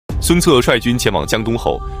孙策率军前往江东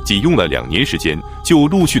后，仅用了2年时间，就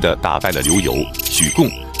陆续地打败了刘繇、许贡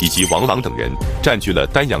以及王朗等人，占据了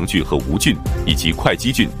丹阳郡和吴郡以及会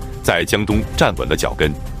稽郡，在江东站稳了脚跟。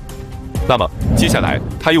那么接下来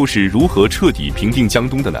他又是如何彻底平定江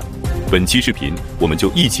东的呢？本期视频我们就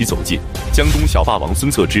一起走进江东小霸王孙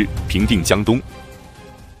策之平定江东。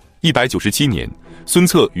197年，孙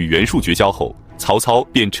策与袁术绝交后，曹操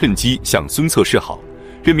便趁机向孙策示好，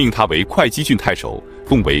任命他为会稽郡太守，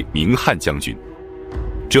封为明汉将军。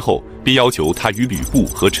之后便要求他与吕布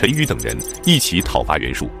和陈馀等人一起讨伐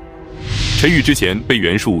袁术。陈馀之前被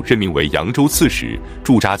袁术任命为扬州刺史，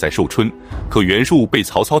驻扎在寿春，可袁术被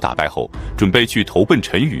曹操打败后，准备去投奔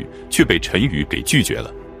陈馀，却被陈馀给拒绝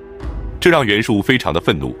了。这让袁术非常的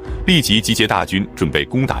愤怒，立即集结大军准备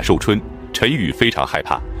攻打寿春。陈馀非常害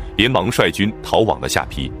怕，连忙率军逃往了下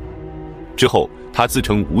邳。之后他自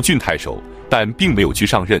称吴郡太守，但并没有去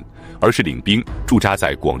上任，而是领兵驻扎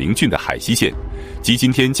在广陵郡的海西县，即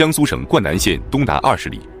今天江苏省灌南县东南20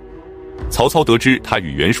里。曹操得知他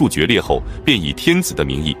与袁术决裂后，便以天子的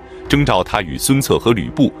名义征召他与孙策和吕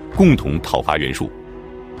布共同讨伐袁术。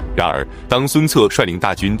然而当孙策率领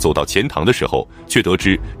大军走到钱塘的时候，却得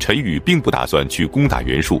知陈馀并不打算去攻打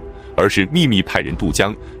袁术，而是秘密派人渡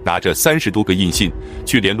江，拿着30多个印信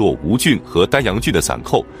去联络吴郡和丹阳郡的散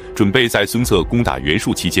寇，准备在孙策攻打袁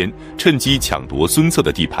术期间趁机抢夺孙策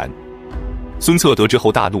的地盘。孙策得知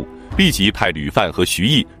后大怒，立即派吕范和徐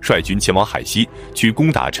毅率军前往海西去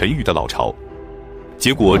攻打陈馀的老巢。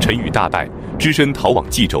结果陈馀大败，只身逃往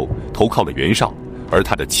冀州，投靠了袁绍，而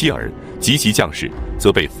他的妻儿及其将士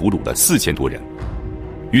则被俘虏了4000多人。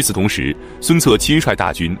与此同时，孙策亲率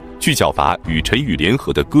大军去剿伐与陈馀联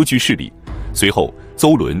合的割据势力，随后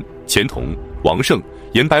邹伦、钱童、王胜、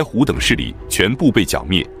严白虎等势力全部被剿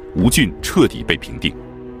灭，吴郡彻底被平定。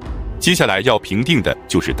接下来要平定的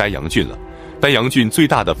就是丹阳郡了。丹阳郡最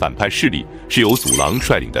大的反叛势力是由祖郎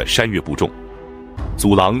率领的山岳部众。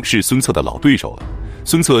祖郎是孙策的老对手了，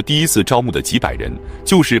孙策第一次招募的几百人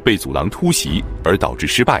就是被祖郎突袭而导致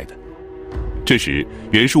失败的。这时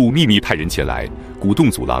袁术秘密派人前来，鼓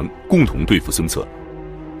动祖郎共同对付孙策。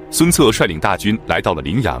孙策率领大军来到了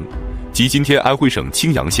临阳，即今天安徽省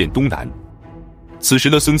青阳县东南。此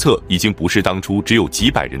时的孙策已经不是当初只有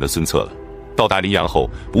几百人的孙策了，到达临阳后，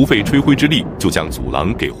不费吹灰之力就将祖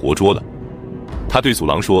郎给活捉了。他对祖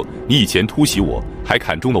郎说，你以前突袭我，还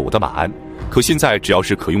砍中了我的马鞍，可现在只要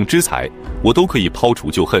是可用之才，我都可以抛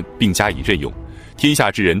除旧恨并加以任用，天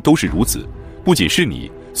下之人都是如此，不仅是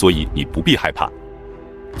你，所以你不必害怕。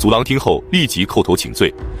祖郎听后立即叩头请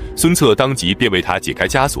罪，孙策当即便为他解开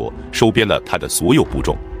枷锁，收编了他的所有部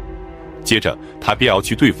众。接着他便要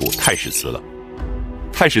去对付太史慈了。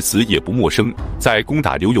太史慈也不陌生，在攻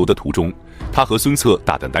打刘繇的途中，他和孙策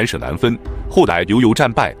打得难舍难分，后来刘繇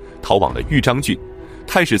战败，逃往了豫章郡，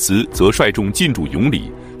太史慈则率众进驻永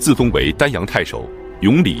礼，自封为丹阳太守。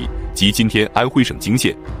永礼即今天安徽省泾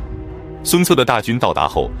县。孙策的大军到达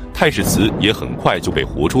后，太史慈也很快就被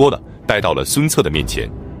活捉了，带到了孙策的面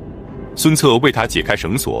前。孙策为他解开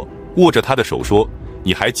绳索，握着他的手说，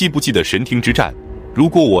你还记不记得神亭之战？如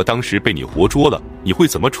果我当时被你活捉了，你会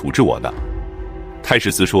怎么处置我呢？太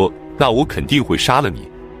史慈说，那我肯定会杀了你。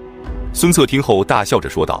孙策听后大笑着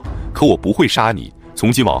说道，可我不会杀你，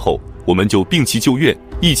从今往后我们就摒弃旧怨，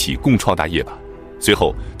一起共创大业吧。随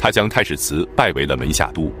后他将太史慈拜为了门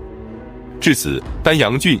下都。至此丹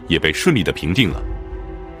阳郡也被顺利的平定了。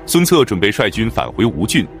孙策准备率军返回吴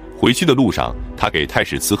郡，回去的路上他给太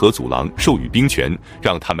史慈和祖郎授予兵权，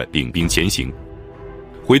让他们领兵前行。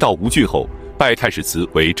回到吴郡后，拜太史慈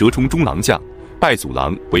为折冲中郎将，拜祖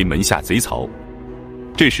郎为门下贼曹。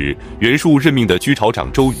这时袁术任命的居巢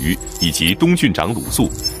长周瑜以及东郡长鲁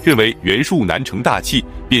肃认为袁术难成大器，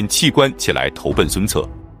便弃官前来投奔孙策。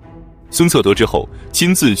孙策得知后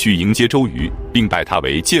亲自去迎接周瑜，并拜他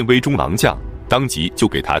为建威中郎将，当即就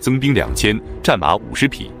给他增兵2000，战马50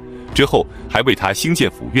匹，之后还为他兴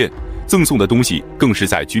建府院，赠送的东西更是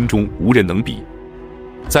在军中无人能比。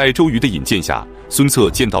在周瑜的引荐下，孙策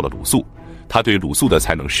见到了鲁肃，他对鲁肃的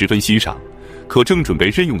才能十分欣赏，可正准备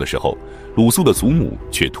任用的时候，鲁肃的祖母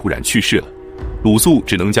却突然去世了，鲁肃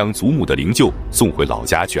只能将祖母的灵柩送回老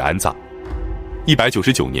家去安葬。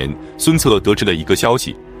199年，孙策得知了一个消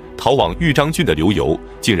息，逃往豫章郡的刘繇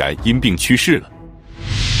竟然因病去世了。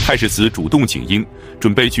太史慈主动请缨，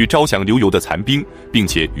准备去招降刘繇的残兵，并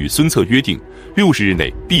且与孙策约定60日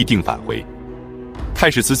内必定返回。太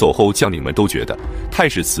史慈走后，将领们都觉得太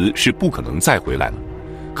史慈是不可能再回来了，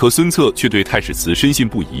可孙策却对太史慈深信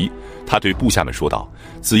不疑。他对部下们说道，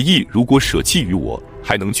子义如果舍弃于我，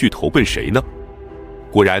还能去投奔谁呢？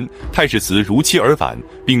果然太史慈如期而返，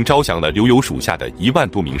并招降了刘繇属下的1万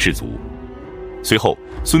多名士卒。随后，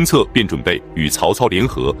孙策便准备与曹操联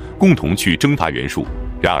合，共同去征伐袁术。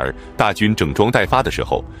然而，大军整装待发的时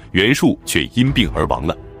候，袁术却因病而亡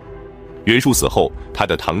了。袁术死后，他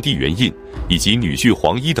的堂弟袁胤以及女婿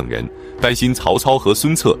黄衣等人担心曹操和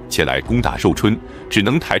孙策前来攻打寿春，只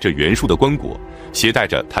能抬着袁术的棺椁，携带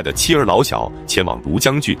着他的妻儿老小前往庐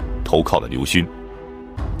江郡投靠了刘勋。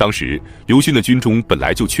当时刘勋的军中本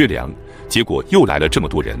来就缺粮，结果又来了这么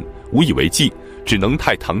多人，无以为继，只能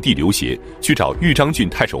派堂弟刘协去找豫章郡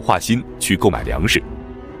太守华歆去购买粮食。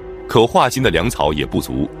可华歆的粮草也不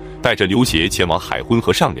足，带着刘协前往海昏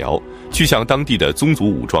和上辽，去向当地的宗族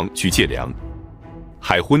武装去借粮。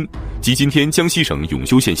海昏即今天江西省永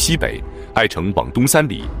修县西北，爱城往东3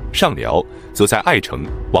里，上辽则在爱城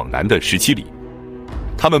往南的17里。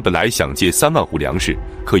他们本来想借3万斛粮食，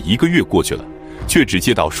可1个月过去了，却只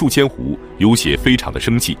借到数千斛。刘协非常的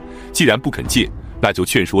生气，既然不肯借，那就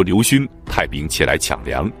劝说刘勋派兵前来抢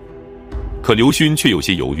粮。可刘勋却有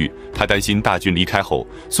些犹豫，他担心大军离开后，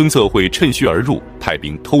孙策会趁虚而入，派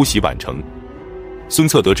兵偷袭宛城。孙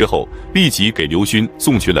策得知后，立即给刘勋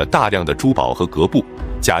送去了大量的珠宝和革布，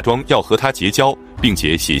假装要和他结交，并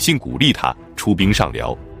且写信鼓励他出兵上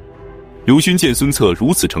辽。刘勋见孙策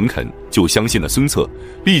如此诚恳，就相信了孙策，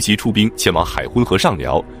立即出兵前往海昏和上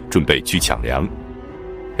辽，准备去抢粮。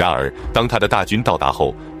然而，当他的大军到达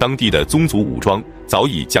后，当地的宗族武装早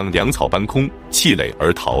已将粮草搬空，气馁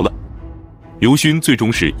而逃了。刘勋最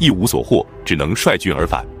终是一无所获，只能率军而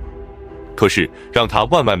返。可是让他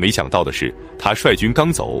万万没想到的是，他率军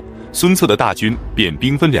刚走，孙策的大军便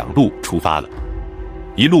兵分2路出发了。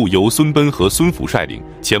一路由孙贲和孙辅率领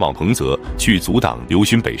前往彭泽去阻挡刘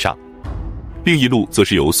勋北上，另一路则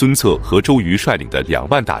是由孙策和周瑜率领的2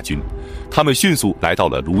万大军，他们迅速来到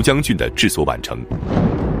了庐江郡的治所宛城。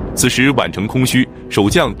此时宛城空虚，守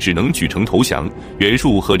将只能举城投降，袁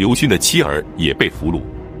术和刘勋的妻儿也被俘虏。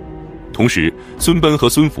同时，孙贲和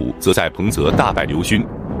孙辅则在彭泽大败刘勋，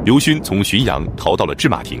刘勋从浔阳逃到了制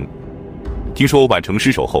马亭。听说宛城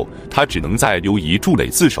失守后，他只能在刘仪筑垒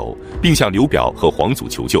自守，并向刘表和黄祖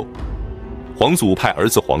求救。黄祖派儿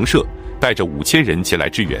子黄涉带着5000人前来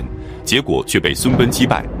支援，结果却被孙贲击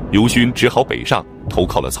败，刘勋只好北上投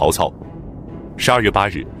靠了曹操。12月8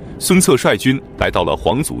日，孙策率军来到了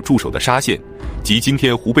黄祖驻守的沙县，即今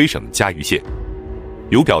天湖北省嘉鱼县。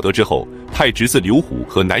刘表得知后，派侄子刘虎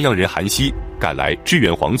和南阳人韩熙赶来支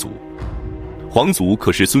援黄祖。黄祖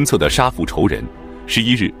可是孙策的杀父仇人。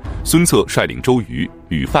11日，孙策率领周瑜、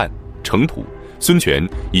吕范、程普、孙权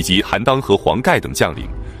以及韩当和黄盖等将领，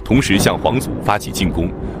同时向黄祖发起进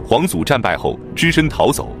攻。黄祖战败后只身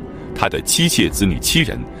逃走，他的妻妾子女7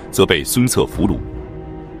人则被孙策俘虏。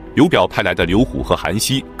刘表派来的刘虎和韩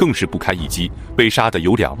熙更是不堪一击，被杀的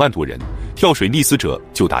有2万多人，跳水溺死者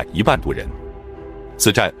就达1万多人。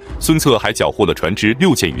此战，孙策还缴获了船只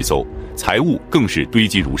6000余艘，财物更是堆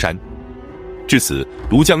积如山。至此，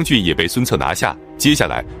庐江郡也被孙策拿下，接下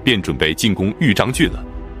来便准备进攻豫章郡了。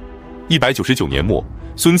199年末，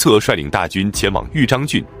孙策率领大军前往豫章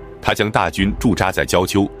郡，他将大军驻扎在焦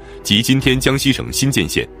丘，即今天江西省新建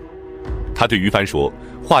县。他对于藩说：“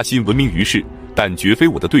华歆闻名于世，但绝非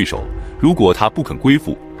我的对手。如果他不肯归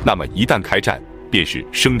附，那么一旦开战，便是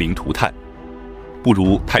生灵涂炭。不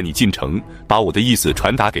如派你进城，把我的意思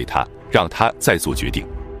传达给他，让他再做决定。”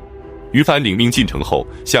于藩领命进城后，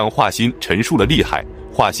向华歆陈述了利害。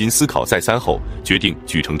华歆思考再三后，决定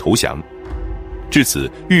举城投降。至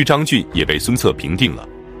此，豫章郡也被孙策平定了。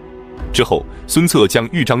之后，孙策将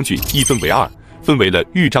豫章郡一分为2，分为了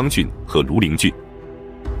豫章郡和庐陵郡。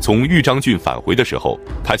从豫章郡返回的时候，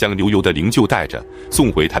他将刘繇的灵柩带着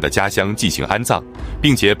送回他的家乡进行安葬，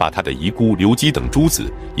并且把他的遗孤刘基等诸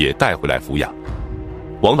子也带回来抚养。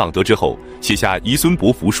王朗得知后，写下《遗孙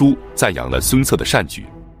伯符书》，赞扬了孙策的善举。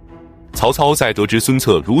曹操在得知孙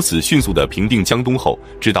策如此迅速地平定江东后，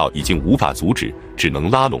知道已经无法阻止，只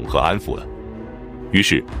能拉拢和安抚了。于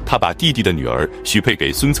是他把弟弟的女儿许配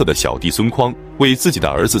给孙策的小弟孙匡，为自己的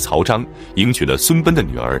儿子曹彰迎娶了孙贲的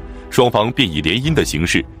女儿，双方便以联姻的形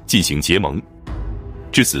式进行结盟。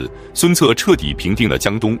至此，孙策彻底平定了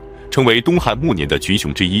江东，成为东汉末年的群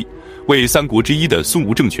雄之一，为三国之一的孙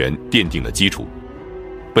吴政权奠定了基础。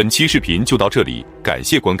本期视频就到这里，感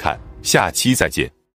谢观看，下期再见。